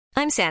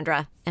I'm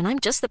Sandra, and I'm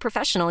just the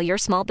professional your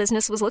small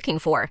business was looking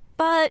for.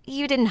 But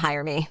you didn't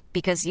hire me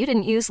because you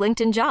didn't use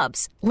LinkedIn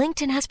Jobs.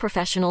 LinkedIn has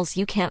professionals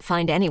you can't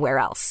find anywhere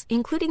else,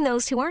 including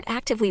those who aren't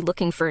actively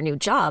looking for a new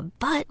job,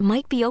 but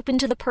might be open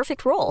to the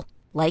perfect role,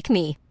 like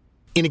me.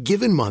 In a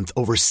given month,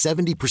 over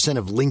 70%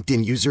 of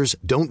LinkedIn users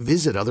don't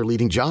visit other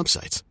leading job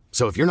sites.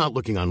 So if you're not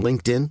looking on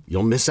LinkedIn,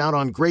 you'll miss out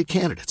on great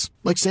candidates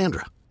like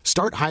Sandra.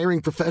 Start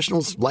hiring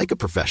professionals like a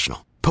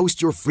professional.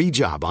 Post your free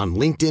job on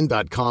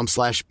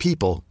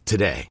linkedin.com/people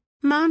today.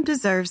 Mom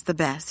deserves the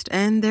best,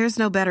 and there's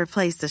no better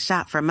place to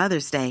shop for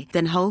Mother's Day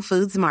than Whole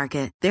Foods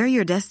Market. They're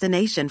your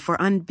destination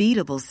for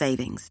unbeatable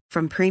savings,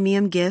 from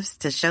premium gifts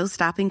to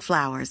show-stopping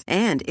flowers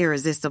and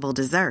irresistible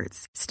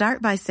desserts.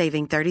 Start by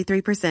saving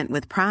 33%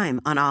 with Prime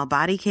on all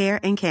body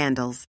care and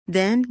candles.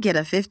 Then get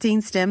a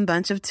 15-stem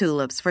bunch of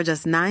tulips for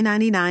just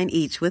 $9.99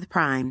 each with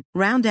Prime.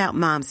 Round out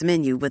Mom's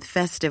menu with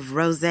festive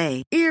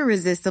rosé,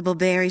 irresistible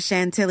berry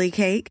chantilly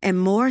cake,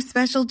 and more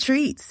special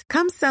treats.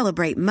 Come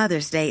celebrate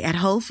Mother's Day at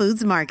Whole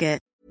Foods Market.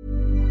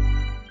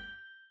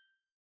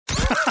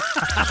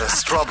 The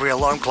Strawberry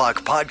Alarm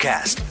Clock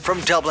Podcast from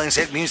Dublin's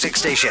hit music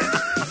station,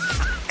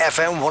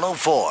 FM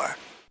 104.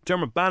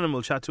 Dermot Bannon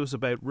will chat to us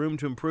about Room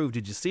to Improve.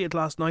 Did you see it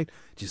last night?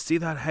 Did you see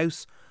that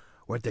house?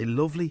 Weren't they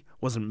lovely?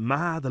 Wasn't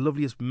Ma the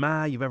loveliest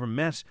Ma you've ever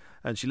met?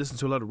 And she listens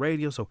to a lot of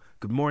radio, so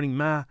good morning,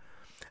 Ma.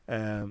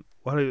 Well,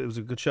 it was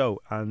a good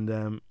show. And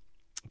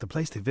the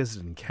place they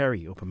visited in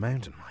Kerry, up a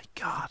mountain, my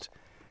God,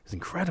 it's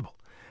incredible.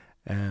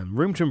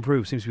 Room to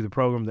Improve seems to be the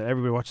programme that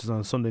everybody watches on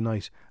a Sunday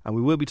night, and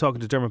we will be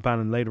talking to Dermot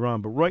Bannon later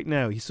on. But right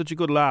now, he's such a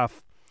good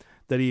laugh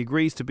that he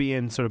agrees to be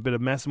in sort of a bit of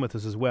messing with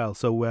us as well.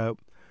 So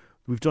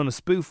we've done a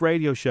spoof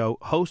radio show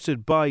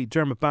hosted by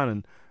Dermot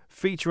Bannon,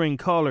 featuring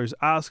callers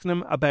asking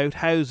him about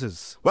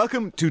houses.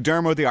 Welcome to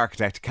Dermo the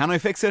Architect. Can I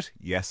fix it?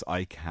 Yes,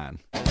 I can.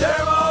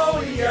 Dermo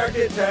the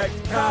Architect,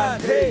 can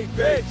he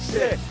fix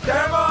it?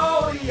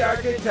 Dermo the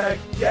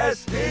Architect,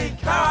 yes he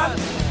can.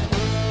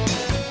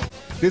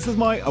 This is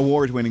my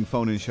award-winning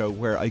phone-in show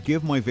where I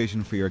give my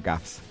vision for your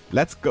gaffes.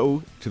 Let's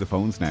go to the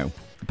phones now.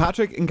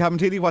 Patrick in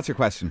Cabinteely, what's your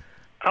question?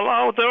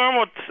 Hello,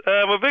 Dermot.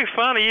 I'm a big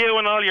fan of you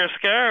and all your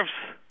scarves.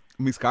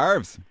 Me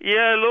scarves?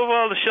 Yeah, I love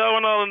all the show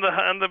and all,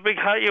 and the big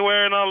hat you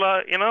wear and all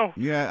that, you know.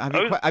 Yeah,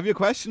 have you a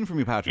question for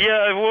me, Patrick?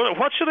 Yeah,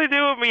 what should I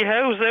do with my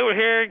house out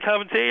here in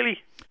Cabinteely?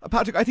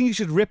 Patrick, I think you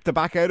should rip the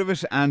back out of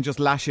it and just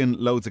lash in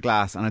loads of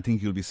glass, and I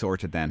think you'll be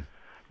sorted then.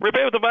 Rip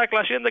out the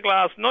backlash in the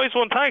glass. Nice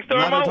one, thanks,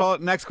 Dermot. Not at all.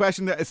 Next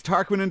question, it's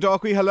Tarquin in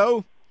Dalkey.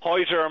 Hello.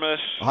 Hi, Dermot.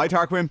 Hi,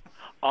 Tarquin.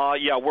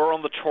 Yeah, we're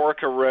on the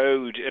Torca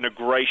Road in a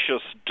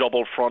gracious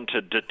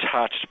double-fronted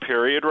detached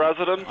period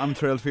residence. I'm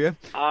thrilled for you.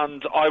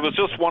 And I was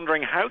just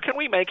wondering, how can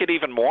we make it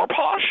even more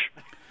posh?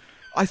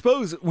 I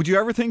suppose, would you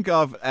ever think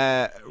of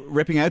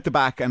ripping out the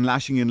back and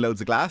lashing in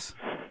loads of glass?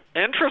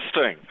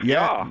 Interesting.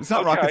 Yeah. It's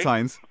not rocket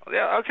science.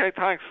 Yeah, okay,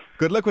 thanks.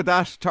 Good luck with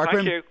that, Tarquin.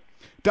 Thank you.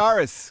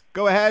 Doris,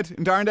 go ahead,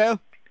 in Darndale.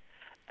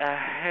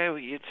 How are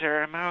you,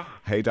 Dermo?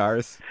 Hey,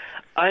 Doris.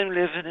 I'm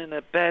living in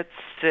a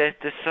bedstead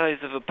the size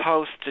of a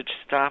postage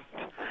stamp.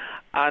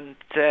 And,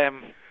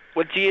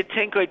 well, do you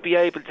think I'd be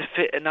able to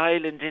fit an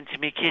island into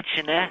my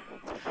kitchenette?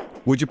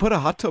 Would you put a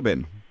hot tub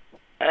in?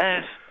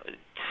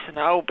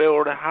 No,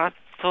 build a hot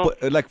tub.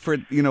 But, like, for,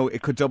 you know,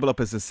 it could double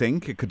up as a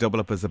sink, it could double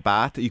up as a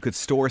bath, you could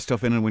store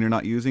stuff in it when you're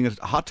not using it.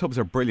 Hot tubs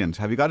are brilliant.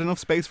 Have you got enough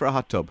space for a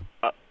hot tub?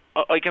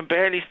 I can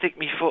barely stick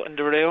my foot in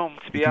the room,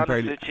 to be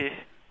honest with you.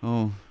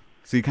 Oh.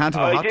 So you can't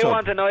have a hot tub? I do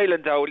want an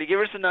island, though. Will you give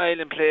us an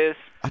island, please?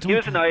 Give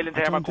us an island,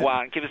 Dermot. Go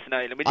on, give us an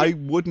island. I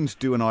wouldn't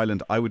do an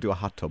island. I would do a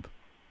hot tub.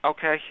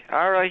 Okay,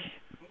 all right.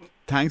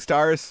 Thanks,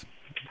 Doris.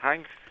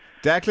 Thanks.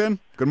 Declan,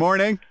 good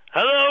morning.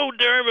 Hello,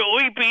 Dermot.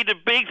 We be the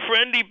Big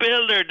Friendly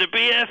Builder, the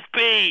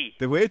BFB.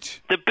 The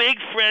which? The Big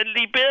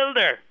Friendly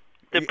Builder,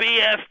 the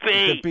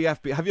BFB. The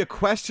BFB. Have you a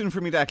question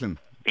for me, Declan?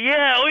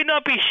 Yeah, I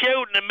not be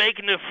shouting and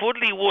making a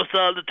fuddly wuss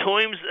all the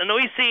times, and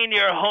I seen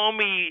your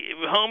homie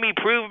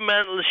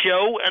Improvemental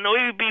show, and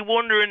I would be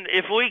wondering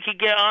if I could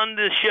get on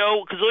the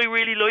show, because I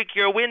really like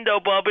your window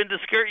bob into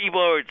skirty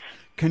boards.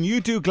 Can you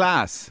do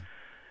glass?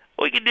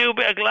 I can do a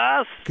bit of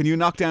glass. Can you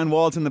knock down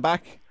walls in the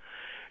back?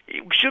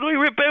 Should I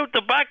rip out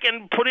the back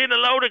and put in a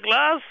load of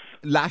glass?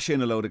 Lash in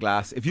a load of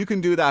glass. If you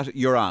can do that,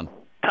 you're on.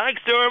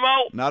 Thanks,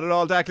 Dermo. Not at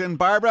all, Declan.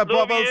 Barbara,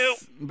 love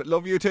Bubbles. You.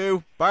 Love you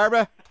too.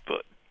 Barbara.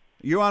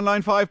 You on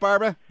line 5,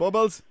 Barbara?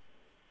 Bubbles?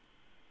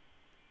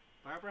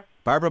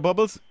 Barbara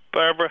Bubbles?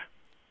 Barbara.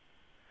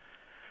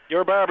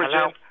 You're Barbara,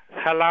 Jim.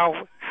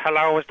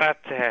 Hello, is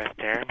that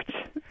Dermot?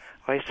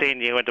 I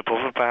seen you in the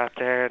bubble bath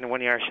there in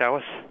one of your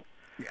shows.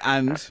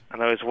 And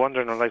I was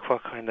wondering, like,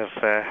 what kind of...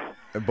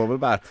 a bubble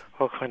bath?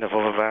 What kind of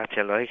bubble bath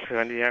you like?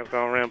 When you're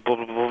going around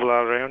bubble all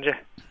around you?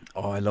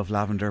 Oh, I love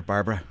lavender,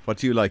 Barbara. What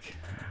do you like?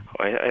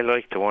 I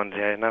like the ones,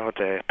 you know,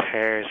 the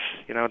pears.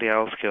 You know, the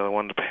old school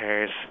one, the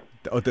pears.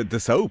 Oh, the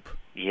soap?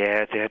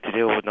 Yeah, they had to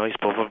do with a nice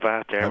bubble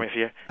bath there.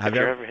 Have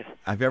you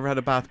ever had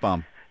a bath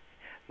bomb?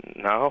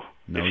 No.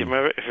 If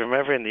you're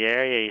ever in the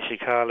area, you should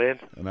call in.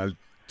 And I'll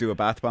do a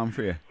bath bomb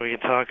for you. We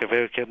can talk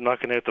about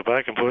knocking out the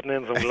back and putting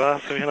in some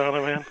glass, you know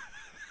what I mean?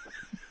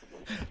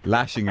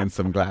 Lashing in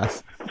some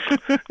glass.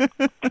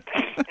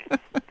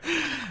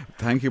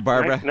 Thank you,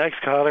 Barbara.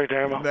 Next caller,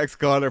 Dermot. Next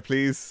caller,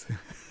 please.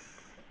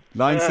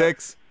 Line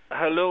 6.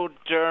 Hello,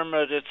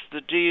 Dermot. It's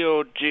the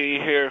DOG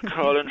here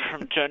calling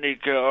from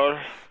Donegal.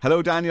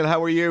 Hello, Daniel.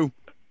 How are you?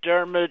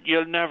 Dermot,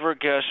 you'll never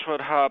guess what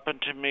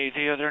happened to me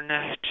the other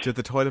night. Did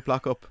the toilet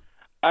block up?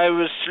 I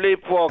was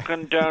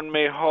sleepwalking down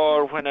my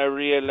hall when I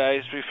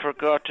realised we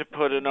forgot to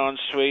put an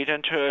ensuite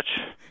into it.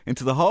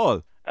 Into the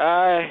hall?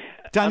 Aye.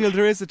 Daniel,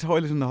 there is a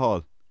toilet in the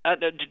hall.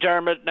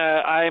 Dermot,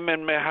 now, I'm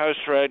in my house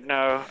right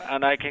now,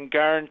 and I can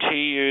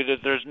guarantee you that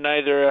there's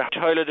neither a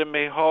toilet in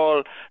my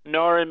hall,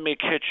 nor in my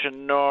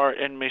kitchen, nor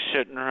in my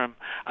sitting room.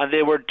 And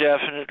they were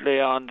definitely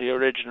on the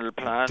original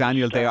plan.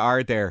 Daniel, they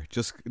are there.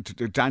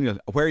 Daniel,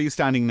 where are you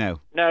standing now?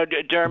 Now,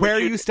 Dermot... Where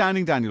are you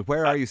standing, Daniel?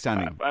 Where are you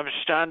standing? I'm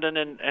standing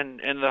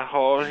in the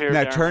hall here.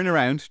 Now,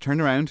 Dermot. turn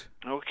around.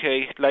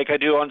 Okay, like I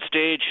do on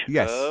stage.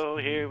 Yes. Oh,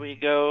 here we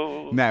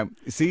go. Now,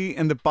 see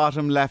in the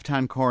bottom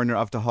left-hand corner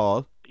of the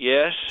hall?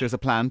 Yes. There's a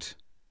plant.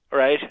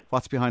 Right.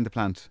 What's behind the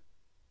plant?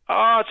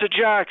 Oh, it's a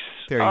Jack's.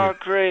 There you go. go.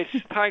 Great.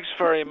 Thanks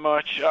very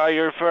much.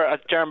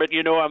 Dermot,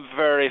 you know I'm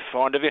very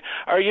fond of you.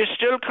 Are you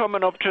still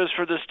coming up to us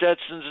for the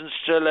Stetsons and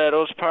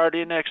Stilettos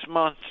party next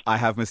month? I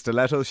have my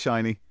stilettos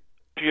shiny.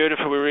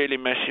 Beautiful. We really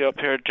miss you up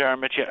here,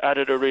 Dermot. You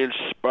added a real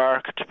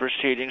spark to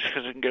proceedings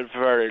because it can get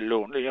very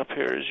lonely up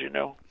here, as you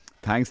know.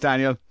 Thanks,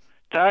 Daniel.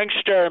 Thanks,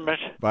 Dermot.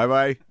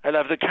 Bye-bye. I'll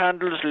have the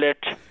candles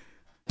lit.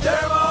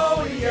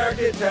 Dermo the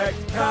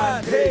architect,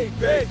 can he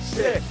fix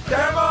it?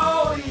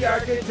 Dermo the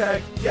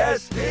architect,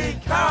 yes he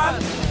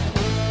can.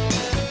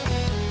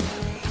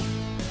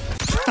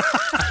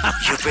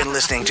 You've been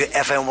listening to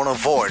FM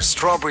 104's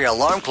Strawberry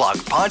Alarm Clock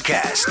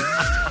podcast.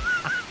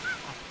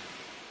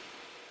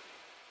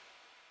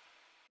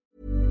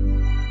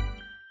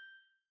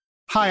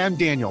 Hi, I'm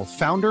Daniel,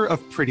 founder of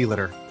Pretty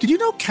Litter. Did you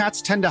know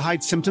cats tend to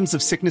hide symptoms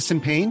of sickness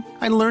and pain?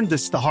 I learned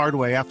this the hard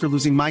way after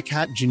losing my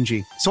cat,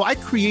 Gingy. So I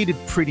created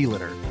Pretty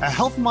Litter, a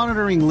health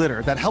monitoring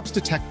litter that helps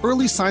detect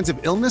early signs of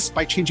illness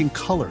by changing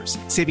colors,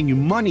 saving you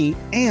money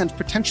and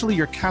potentially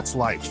your cat's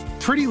life.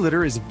 Pretty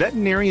Litter is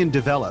veterinarian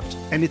developed,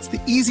 and it's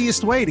the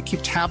easiest way to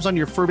keep tabs on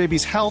your fur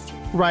baby's health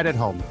right at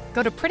home.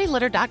 Go to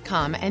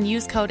prettylitter.com and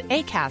use code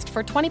ACAST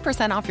for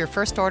 20% off your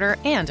first order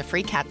and a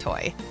free cat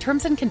toy.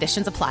 Terms and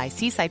conditions apply.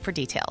 See site for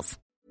details.